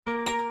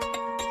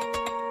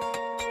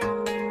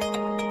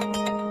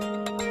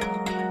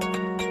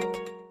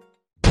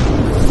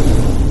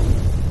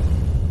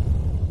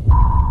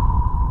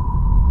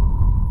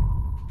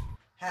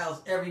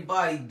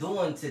everybody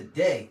doing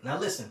today? Now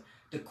listen,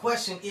 the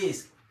question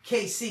is,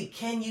 KC,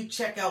 can you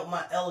check out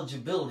my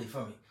eligibility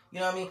for me?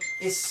 You know what I mean?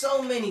 It's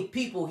so many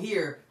people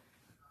here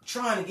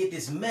trying to get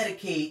this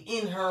Medicaid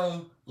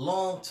in-home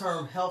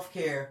long-term health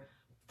care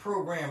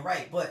program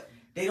right, but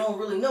they don't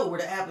really know where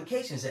the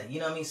application's at. You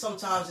know what I mean?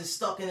 Sometimes it's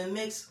stuck in the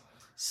mix.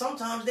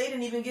 Sometimes they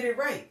didn't even get it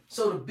right.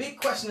 So the big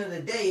question of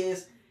the day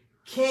is,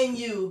 can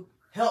you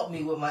help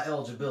me with my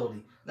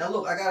eligibility? Now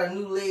look, I got a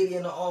new lady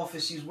in the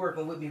office. She's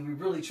working with me. We're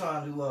really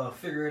trying to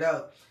figure it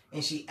out.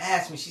 And she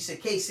asked me, she said,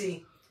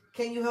 KC,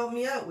 can you help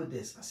me out with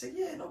this? I said,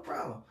 yeah, no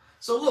problem.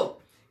 So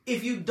look,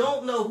 if you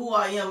don't know who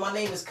I am, my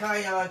name is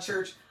Kion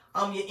Church.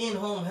 I'm your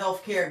in-home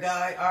healthcare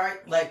guy, all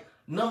right? Like,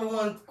 number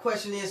one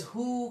question is,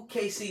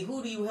 KC,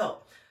 who do you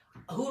help?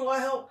 Who do I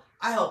help?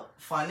 I help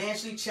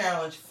financially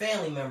challenged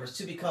family members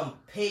to become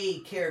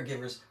paid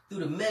caregivers through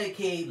the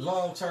Medicaid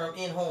long-term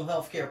in-home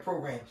healthcare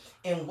program.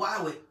 And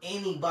why would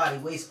anybody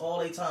waste all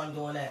their time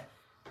doing that?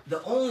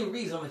 The only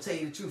reason, I'm going to tell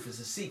you the truth, is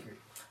a secret.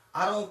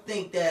 I don't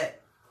think that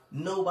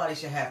nobody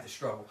should have to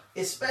struggle.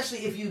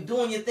 Especially if you're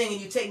doing your thing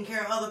and you're taking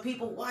care of other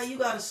people, why you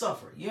got to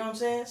suffer? You know what I'm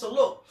saying? So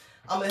look,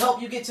 I'm going to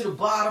help you get to the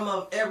bottom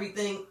of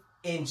everything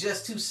in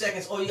just 2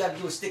 seconds. All you got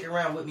to do is stick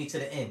around with me to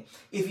the end.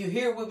 If you're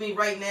here with me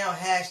right now,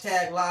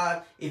 hashtag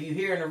live. If you're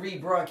here in the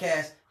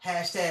rebroadcast,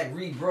 hashtag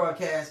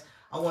rebroadcast.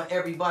 I want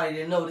everybody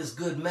to know this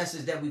good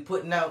message that we're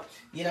putting out.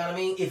 You know what I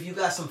mean? If you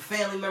got some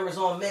family members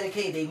on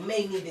Medicaid, they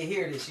may need to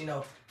hear this,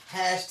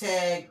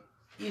 hashtag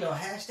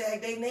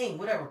their name,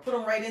 whatever. Put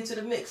them right into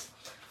the mix.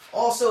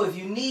 Also, if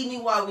you need me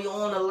while we're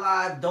on the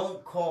live,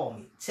 don't call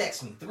me.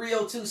 Text me,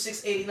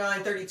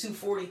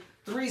 302-689-3240,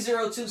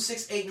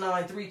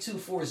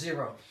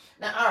 302-689-3240.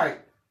 Now, all right,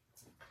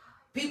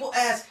 people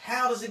ask,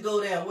 how does it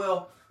go down?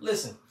 Well,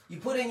 listen, you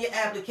put in your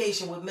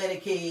application with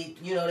Medicaid,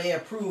 they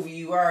approve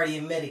you already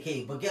in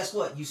Medicaid. But guess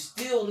what? You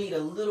still need a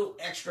little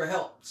extra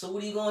help. So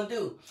what are you going to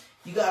do?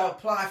 You got to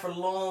apply for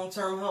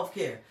long-term health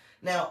care.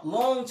 Now,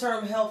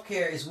 long-term health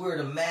care is where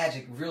the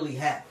magic really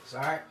happens,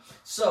 all right?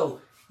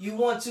 So you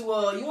want to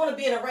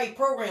be in the right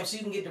program so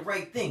you can get the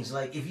right things.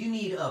 Like if you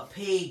need a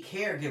paid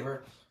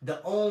caregiver,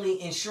 the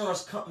only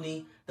insurance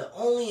company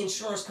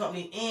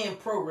and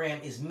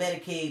program is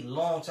Medicaid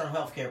long-term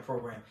health care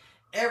program.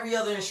 Every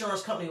other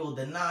insurance company will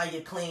deny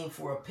your claim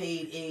for a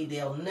paid aid.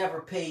 They'll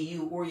never pay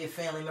you or your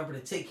family member to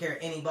take care of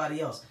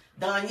anybody else.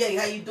 Don Ye,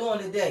 how you doing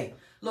today?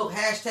 Look,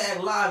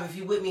 hashtag live if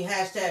you with me,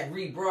 hashtag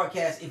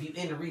rebroadcast if you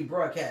in the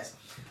rebroadcast.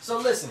 So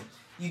listen,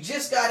 you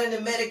just got into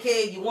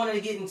Medicaid, you wanted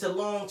to get into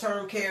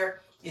long-term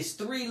care. It's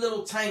 3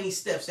 little tiny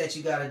steps that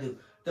you got to do.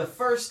 The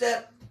first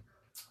step,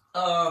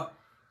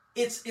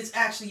 it's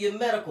actually your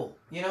medical,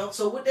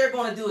 So what they're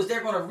going to do is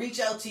they're going to reach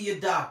out to your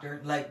doctor.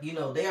 Like, they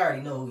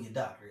already know who your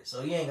doctor is,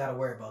 so you ain't got to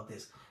worry about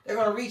this. They're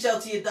going to reach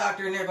out to your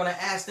doctor and they're going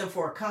to ask them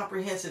for a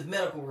comprehensive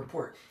medical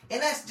report.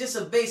 And that's just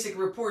a basic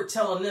report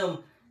telling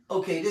them,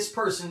 okay, this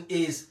person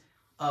is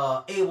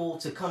able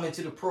to come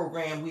into the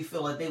program. We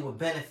feel like they will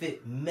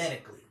benefit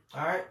medically.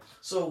 All right,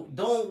 so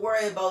don't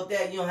worry about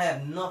that. You don't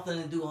have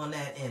nothing to do on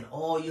that, and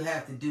all you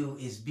have to do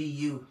is be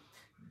you.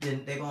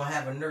 Then they're gonna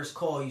have a nurse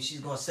call you. She's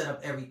gonna set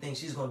up everything.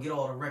 She's gonna get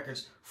all the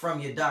records from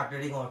your doctor.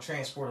 They're gonna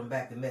transport them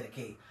back to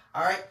Medicaid.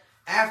 All right.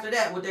 After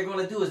that, what they're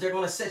gonna do is they're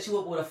gonna set you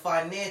up with a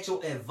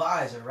financial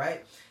advisor.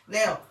 Right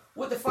now,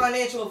 what the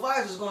financial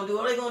advisor is gonna do?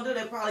 What they're gonna do?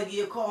 They'll probably give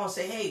you a call and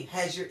say, "Hey,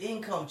 has your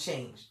income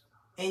changed?"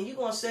 And you're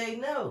gonna say,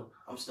 "No,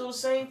 I'm still the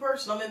same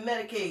person. I'm in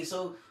Medicaid,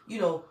 so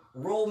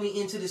roll me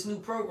into this new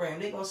program."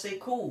 They're going to say,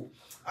 cool.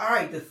 All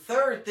right, the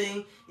third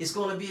thing is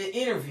going to be an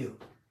interview.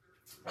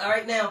 All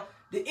right, now,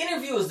 the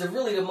interview is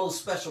really the most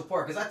special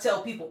part because I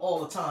tell people all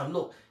the time,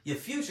 look, your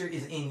future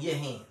is in your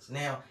hands.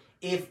 Now,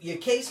 if your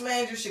case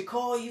manager should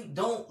call you,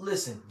 don't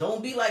listen.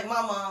 Don't be like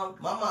my mom.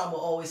 My mom will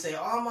always say,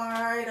 oh, I'm all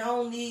right, I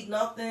don't need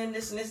nothing,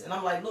 this and this. And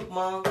I'm like, look,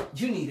 Mom,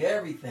 you need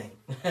everything.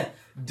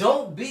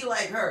 Don't be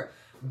like her.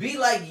 Be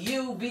like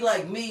you, be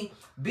like me.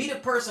 Be the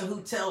person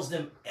who tells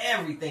them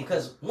everything.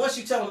 Because once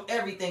you tell them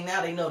everything,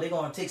 now they know they're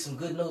going to take some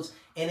good notes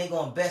and they're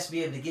going to best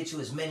be able to get you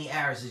as many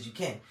hours as you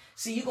can.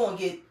 See, you're going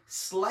to get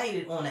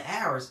slighted on the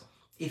hours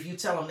if you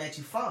tell them that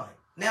you're fine.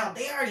 Now,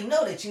 they already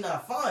know that you're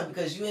not fine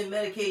because you're in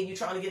Medicaid and you're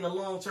trying to get into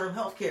long-term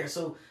health care.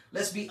 So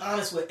let's be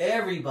honest with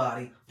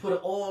everybody. Put it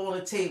all on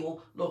the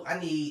table. Look, I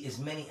need as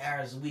many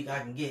hours a week I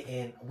can get,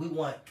 and we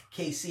want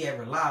KC at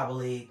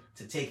Reliable Aid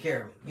to take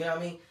care of me. You know what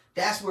I mean?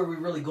 That's where we're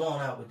really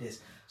going out with this.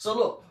 So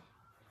look,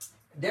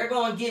 they're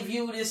going to give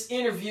you this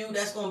interview.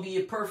 That's going to be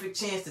your perfect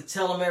chance to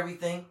tell them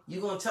everything.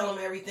 You're going to tell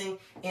them everything.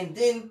 And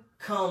then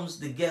comes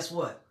guess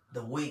what?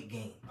 The weight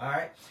gain. All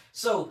right.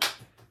 So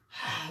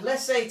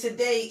let's say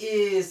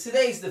today's the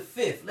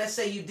 5th. Let's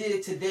say you did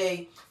it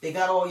today. They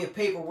got all your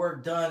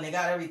paperwork done. They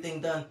got everything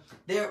done.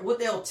 What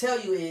they'll tell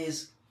you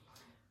is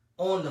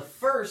on the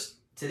 1st,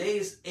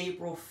 today's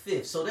April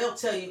 5th. So they'll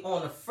tell you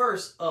on the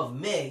 1st of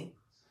May,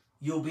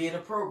 you'll be in a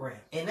program.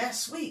 And that's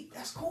sweet.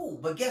 That's cool.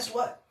 But guess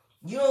what?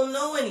 You don't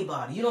know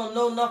anybody. You don't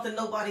know nothing.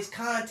 Nobody's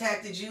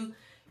contacted you.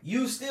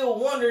 You still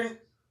wondering,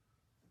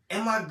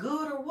 am I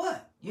good or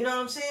what? You know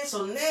what I'm saying?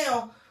 So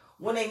now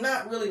when they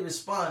not really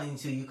responding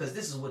to you, because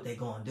this is what they're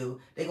going to do.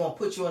 They're going to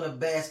put you in a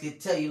basket,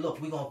 tell you, look,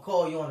 we're going to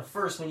call you on the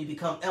 1st when you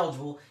become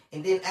eligible.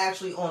 And then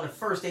actually on the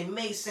 1st, they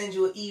may send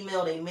you an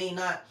email, they may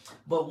not.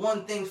 But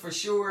one thing for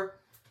sure,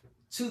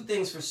 two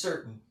things for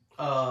certain.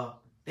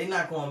 They're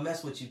not going to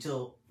mess with you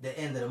till the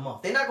end of the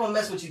month. They're not going to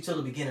mess with you till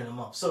the beginning of the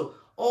month. So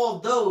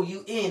although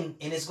you in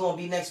and it's going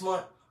to be next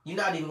month, you're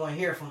not even going to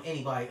hear from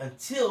anybody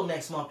until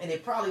next month. And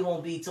it probably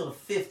won't be till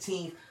the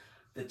 15th,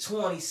 the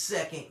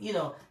 22nd. You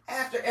know,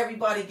 after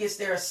everybody gets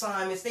their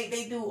assignments,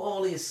 they do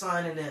all the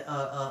assigning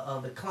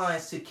of the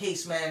clients to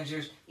case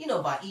managers, you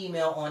know, by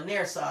email on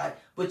their side.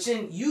 But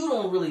then you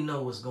don't really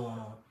know what's going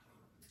on.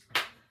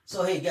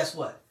 So, hey, guess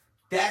what?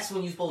 That's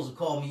when you're supposed to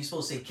call me. You're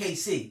supposed to say,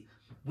 KC,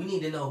 we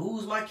need to know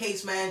who's my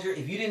case manager.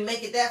 If you didn't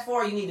make it that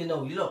far, you need to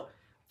know,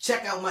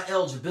 check out my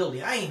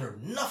eligibility. I ain't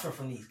heard nothing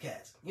from these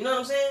cats. You know what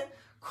I'm saying?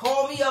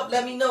 Call me up,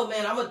 let me know,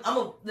 man.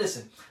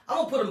 Listen, I'm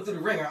gonna put them through the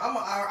ringer.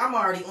 I'm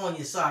already on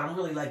your side. I'm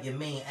really like your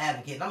main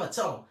advocate. And I'm gonna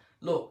tell them,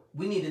 look,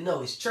 we need to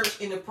know, is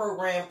church in the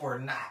program or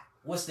not?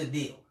 What's the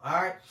deal?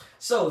 All right.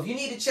 So if you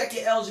need to check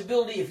your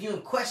eligibility, if you're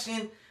in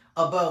question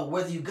about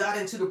whether you got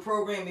into the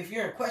program, if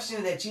you're in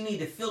question that you need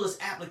to fill this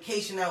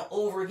application out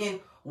over again,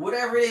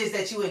 whatever it is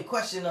that you're in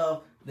question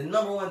of, the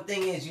number one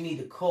thing is you need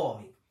to call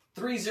me.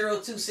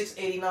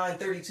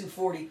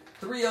 302-689-3240,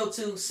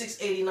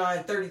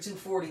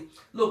 302-689-3240.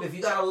 Look, if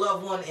you got a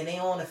loved one and they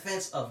on the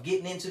fence of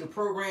getting into the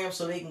program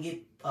so they can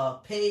get a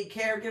paid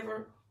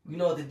caregiver, you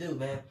know what to do,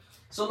 man.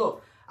 So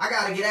look, I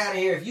got to get out of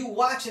here. If you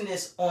watching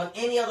this on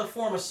any other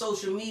form of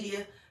social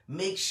media,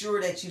 make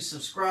sure that you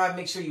subscribe,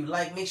 make sure you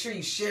like, make sure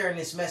you sharing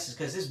this message,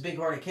 because this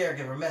big-hearted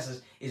caregiver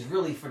message is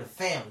really for the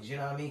families, you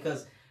know what I mean?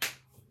 Because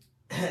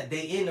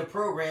they in the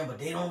program, but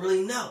they don't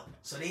really know.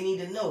 So they need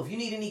to know. If you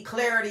need any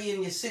clarity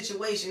in your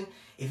situation,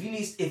 if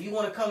you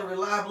want to come to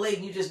Reliable Aid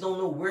and you just don't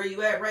know where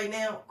you at right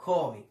now,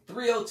 call me.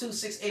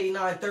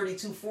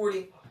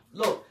 302-689-3240.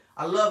 Look,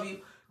 I love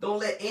you. Don't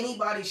let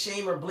anybody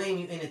shame or blame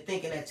you into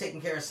thinking that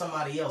taking care of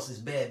somebody else is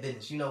bad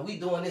business. You know, we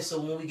doing this so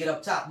when we get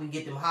up top, we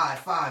get them high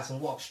fives and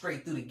walk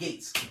straight through the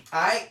gates.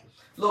 All right?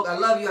 Look, I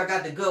love you. I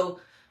got to go.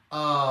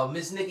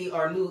 Miss Nikki,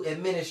 our new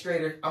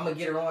administrator, I'm going to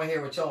get her on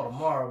here with y'all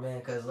tomorrow, man,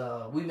 because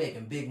we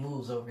making big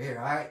moves over here,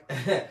 all right?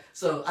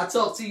 So I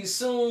talk to you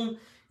soon.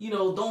 You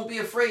know, don't be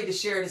afraid to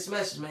share this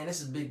message, man.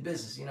 This is big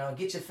business. You know,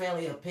 get your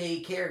family a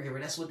paid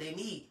caregiver. That's what they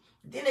need.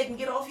 Then they can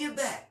get off your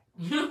back.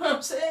 You know what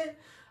I'm saying?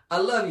 I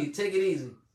love you. Take it easy.